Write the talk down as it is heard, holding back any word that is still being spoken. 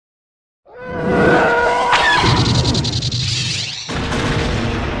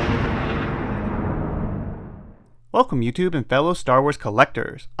Welcome YouTube and fellow Star Wars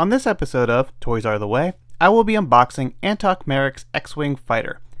collectors. On this episode of Toys Are the Way, I will be unboxing Antoc Merrick's X-Wing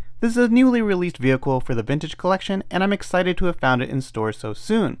Fighter. This is a newly released vehicle for the vintage collection and I'm excited to have found it in stores so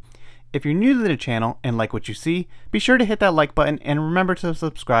soon. If you're new to the channel and like what you see, be sure to hit that like button and remember to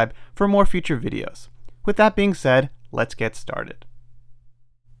subscribe for more future videos. With that being said, let's get started.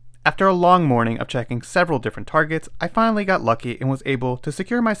 After a long morning of checking several different targets, I finally got lucky and was able to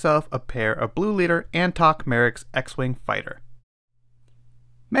secure myself a pair of Blue Leader Antoc Merrick's X-Wing Fighter.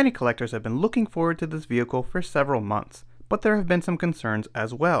 Many collectors have been looking forward to this vehicle for several months, but there have been some concerns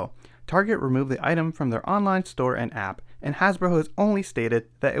as well. Target removed the item from their online store and app, and Hasbro has only stated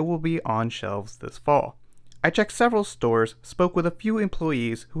that it will be on shelves this fall. I checked several stores, spoke with a few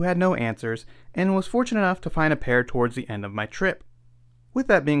employees who had no answers, and was fortunate enough to find a pair towards the end of my trip. With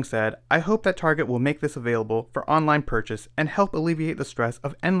that being said, I hope that Target will make this available for online purchase and help alleviate the stress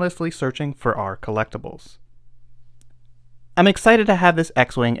of endlessly searching for our collectibles. I'm excited to have this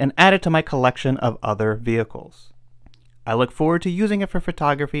X-Wing and add it to my collection of other vehicles. I look forward to using it for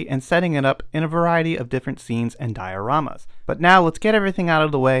photography and setting it up in a variety of different scenes and dioramas. But now let's get everything out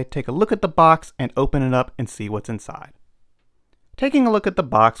of the way, take a look at the box, and open it up and see what's inside. Taking a look at the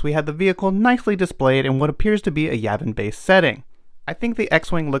box, we have the vehicle nicely displayed in what appears to be a Yavin-based setting. I think the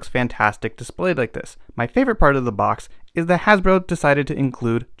X-Wing looks fantastic displayed like this. My favorite part of the box is that Hasbro decided to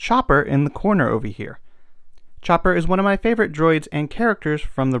include Chopper in the corner over here. Chopper is one of my favorite droids and characters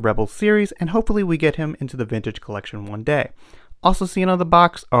from the Rebels series, and hopefully we get him into the vintage collection one day. Also seen on the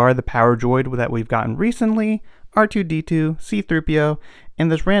box are the power droid that we've gotten recently, R2-D2, C-3PO,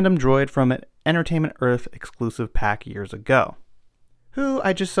 and this random droid from an Entertainment Earth exclusive pack years ago, who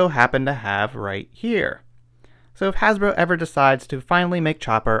I just so happen to have right here. So if Hasbro ever decides to finally make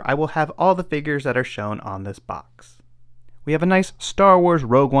Chopper, I will have all the figures that are shown on this box. We have a nice Star Wars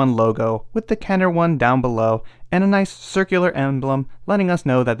Rogue One logo with the Kenner one down below and a nice circular emblem letting us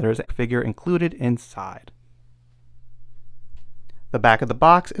know that there's a figure included inside. The back of the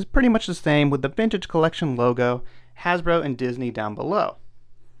box is pretty much the same with the Vintage Collection logo, Hasbro and Disney down below.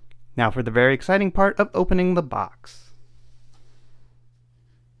 Now for the very exciting part of opening the box.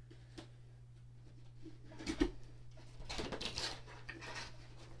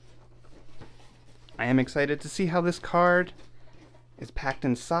 I am excited to see how this card is packed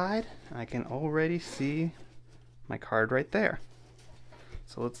inside. I can already see my card right there.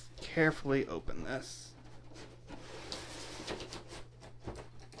 So let's carefully open this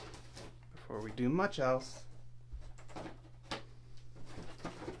before we do much else.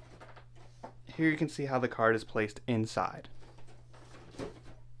 Here you can see how the card is placed inside.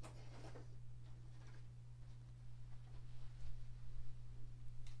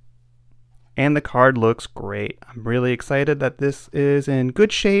 And the card looks great. I'm really excited that this is in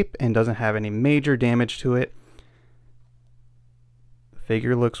good shape and doesn't have any major damage to it. The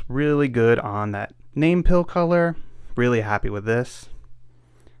figure looks really good on that name pill color. Really happy with this.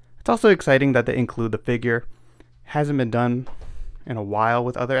 It's also exciting that they include the figure. Hasn't been done in a while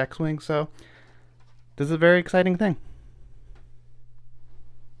with other X-Wings, so this is a very exciting thing.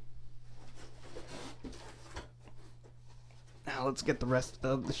 Now let's get the rest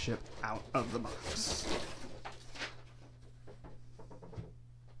of the ship out of the box.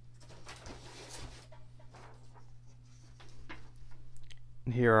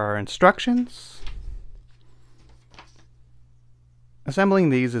 And here are our instructions. Assembling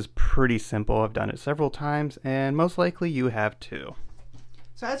these is pretty simple. I've done it several times, and most likely you have too.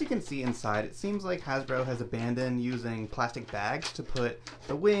 So as you can see inside, it seems like Hasbro has abandoned using plastic bags to put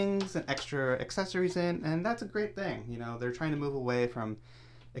the wings and extra accessories in, and that's a great thing. You know, they're trying to move away from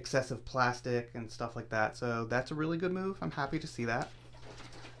excessive plastic and stuff like that, so that's a really good move. I'm happy to see that.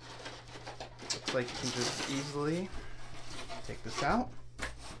 Looks like you can just easily take this out.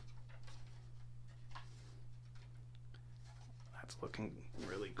 That's looking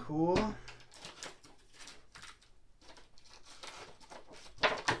really cool.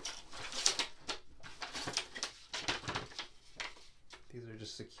 These are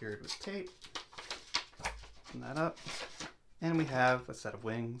just secured with tape. Open that up. And we have a set of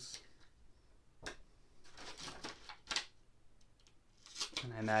wings.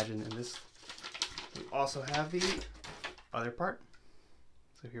 And I imagine in this, we also have the other part.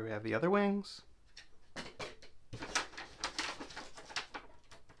 So here we have the other wings.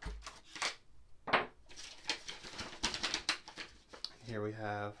 Here we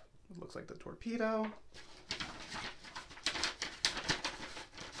have, it looks like the torpedo.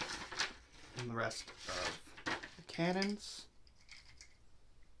 And the rest of the cannons.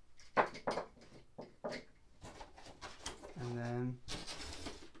 And then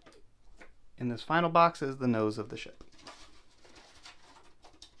in this final box is the nose of the ship.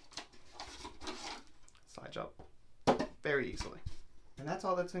 Slides up very easily. And that's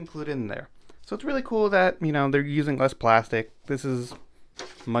all that's included in there. So it's really cool that, you know, they're using less plastic. This is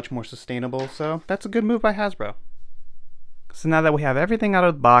much more sustainable, so that's a good move by Hasbro. So now that we have everything out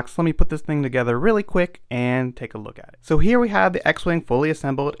of the box, let me put this thing together really quick and take a look at it. So here we have the X-Wing fully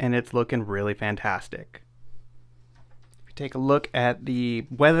assembled, and it's looking really fantastic. If you take a look at the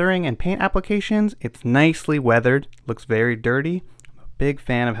weathering and paint applications, it's nicely weathered, looks very dirty. I'm a big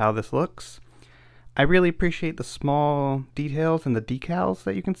fan of how this looks. I really appreciate the small details and the decals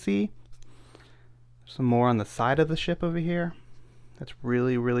that you can see. Some more on the side of the ship over here. That's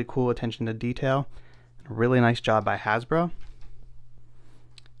really, really cool attention to detail. A really nice job by Hasbro.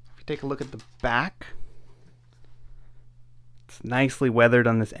 If you take a look at the back, it's nicely weathered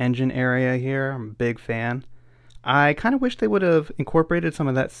on this engine area here. I'm a big fan. I kind of wish they would have incorporated some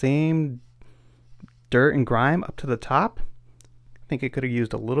of that same dirt and grime up to the top. I think it could have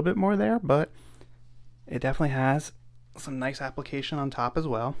used a little bit more there, but it definitely has some nice application on top as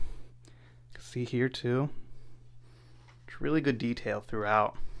well. You can see here too. It's really good detail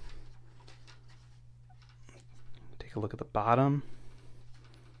throughout. Take a look at the bottom.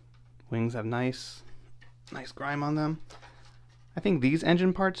 Wings have nice grime on them. I think these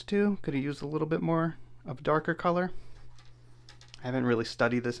engine parts too could have used a little bit more of a darker color. I haven't really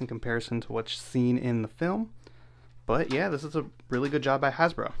studied this in comparison to what's seen in the film, but yeah, this is a really good job by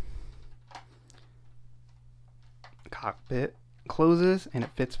Hasbro. Cockpit closes and it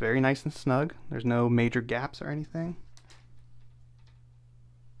fits very nice and snug. There's no major gaps or anything.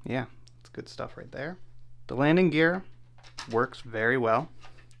 Yeah, it's good stuff right there. The landing gear works very well.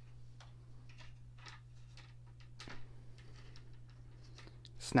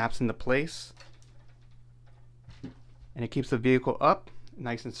 Snaps into place and it keeps the vehicle up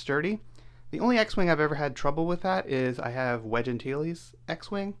nice and sturdy. The only X-Wing I've ever had trouble with that is I have Wedge Antilles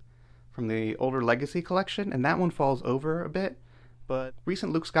X-Wing from the older Legacy collection, and that one falls over a bit, but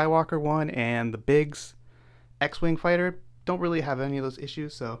recent Luke Skywalker one and the Biggs X-Wing fighter don't really have any of those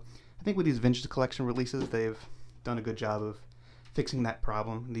issues, so I think with these vintage collection releases they've done a good job of fixing that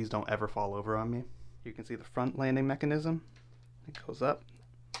problem. These don't ever fall over on me. You can see the front landing mechanism. It goes up,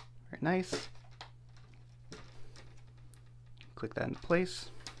 very nice. Click that into place.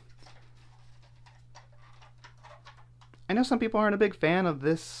 I know some people aren't a big fan of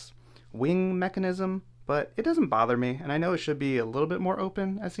this wing mechanism, but it doesn't bother me, and I know it should be a little bit more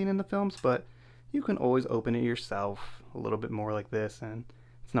open as seen in the films, but you can always open it yourself a little bit more like this and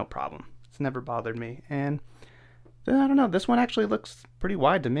it's no problem. It's never bothered me, and I don't know, this one actually looks pretty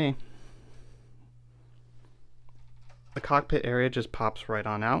wide to me. The cockpit area just pops right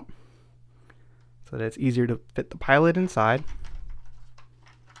on out so that it's easier to fit the pilot inside.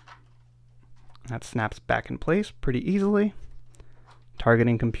 That snaps back in place pretty easily.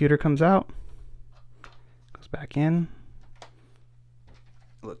 Targeting computer comes out, goes back in.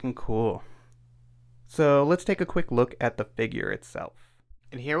 Looking cool. So let's take a quick look at the figure itself.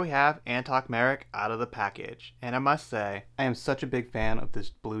 And here we have Antoc Merrick out of the package. And I must say, I am such a big fan of this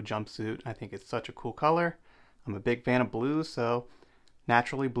blue jumpsuit. I think it's such a cool color. I'm a big fan of blue, so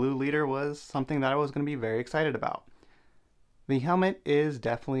naturally blue leader was something that I was going to be very excited about. The helmet is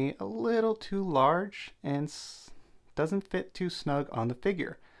definitely a little too large and doesn't fit too snug on the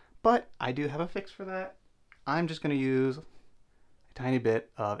figure, but I do have a fix for that. I'm just going to use a tiny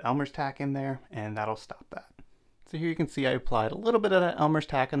bit of Elmer's tack in there and that'll stop that. So here you can see I applied a little bit of that Elmer's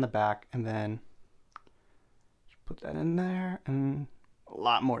tack in the back and then just put that in there and a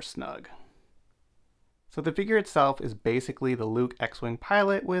lot more snug. So the figure itself is basically the Luke X-Wing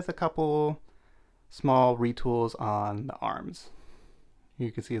pilot with a couple small retools on the arms. Here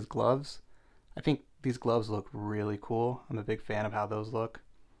you can see his gloves. I think these gloves look really cool. I'm a big fan of how those look.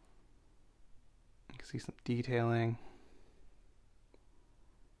 You can see some detailing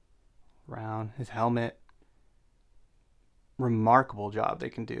around his helmet. Remarkable job they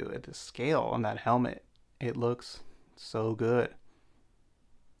can do at the scale on that helmet. It looks so good.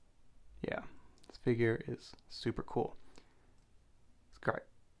 Yeah, this figure is super cool. It's got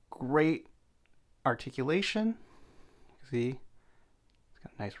great articulation. You can see it's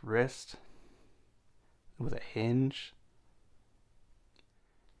got a nice wrist with a hinge.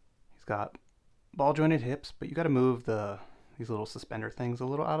 He's got ball jointed hips, but you got to move these little suspender things a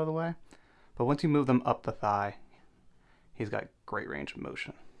little out of the way. But once you move them up the thigh, he's got great range of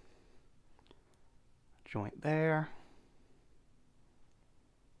motion. Joint there.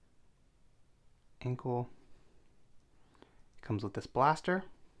 Ankle. It comes with this blaster.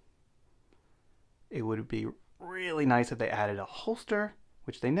 It would be really nice if they added a holster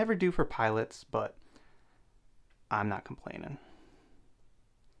which they never do for pilots, but I'm not complaining.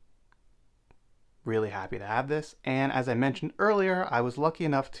 Really happy to have this, and as I mentioned earlier, I was lucky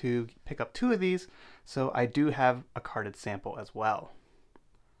enough to pick up 2 of these, so I do have a carded sample as well.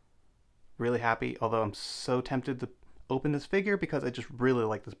 Really happy, although I'm so tempted to open this figure because I just really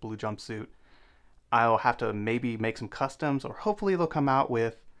like this blue jumpsuit. I'll have to maybe make some customs, or hopefully they'll come out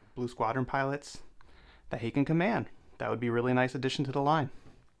with Blue Squadron pilots that he can command. That would be a really nice addition to the line.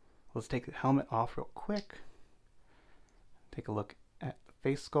 Let's take the helmet off real quick. Take a look at the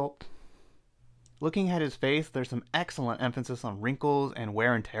face sculpt. Looking at his face, there's some excellent emphasis on wrinkles and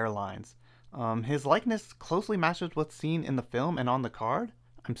wear and tear lines. His likeness closely matches what's seen in the film and on the card.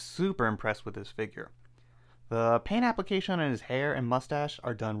 I'm super impressed with this figure. The paint application on his hair and mustache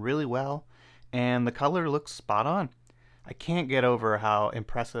are done really well, and the color looks spot on. I can't get over how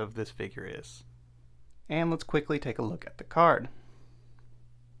impressive this figure is. And let's quickly take a look at the card.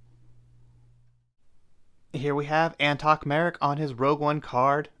 Here we have Antoc Merrick on his Rogue One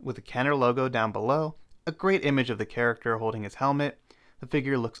card with the Kenner logo down below. A great image of the character holding his helmet. The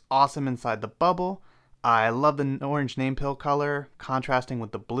figure looks awesome inside the bubble. I love the orange name pill color, contrasting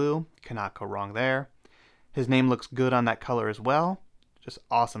with the blue. Cannot go wrong there. His name looks good on that color as well. Just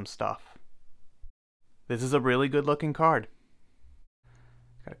awesome stuff. This is a really good looking card.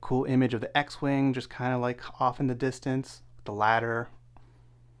 Got a cool image of the X-Wing just kind of like off in the distance with the ladder.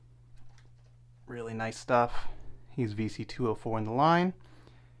 Really nice stuff. He's VC204 in the line.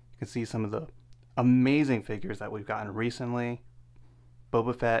 You can see some of the amazing figures that we've gotten recently.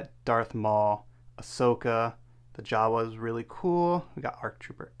 Boba Fett, Darth Maul, Ahsoka. The Jawa is really cool. We got ARC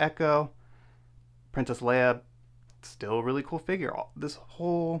Trooper Echo. Princess Leia, still a really cool figure. This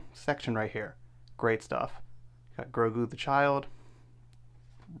whole section right here, great stuff. Got Grogu the Child.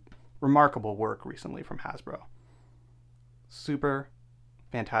 Remarkable work recently from Hasbro. Super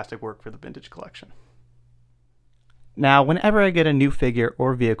fantastic work for the vintage collection. Now, whenever I get a new figure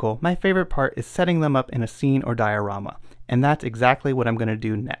or vehicle, my favorite part is setting them up in a scene or diorama, and that's exactly what I'm going to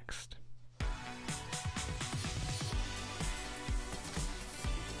do next.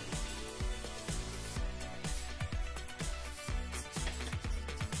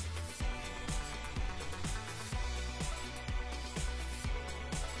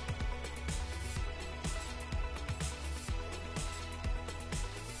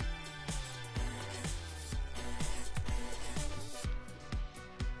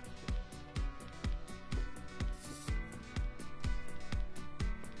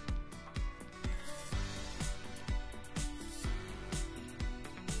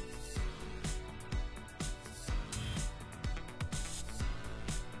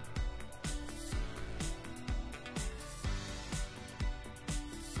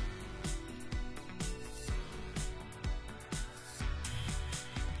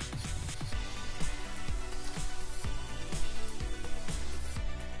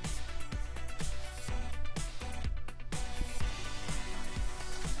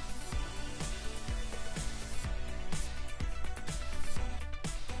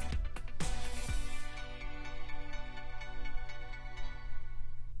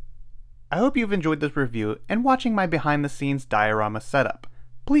 I hope you've enjoyed this review and watching my behind the scenes diorama setup.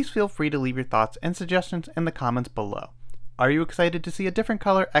 Please feel free to leave your thoughts and suggestions in the comments below. Are you excited to see a different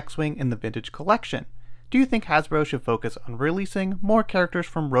color X-Wing in the vintage collection? Do you think Hasbro should focus on releasing more characters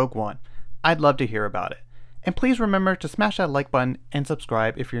from Rogue One? I'd love to hear about it. And please remember to smash that like button and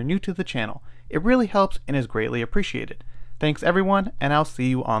subscribe if you're new to the channel. It really helps and is greatly appreciated. Thanks everyone, and I'll see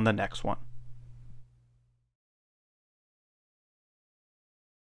you on the next one.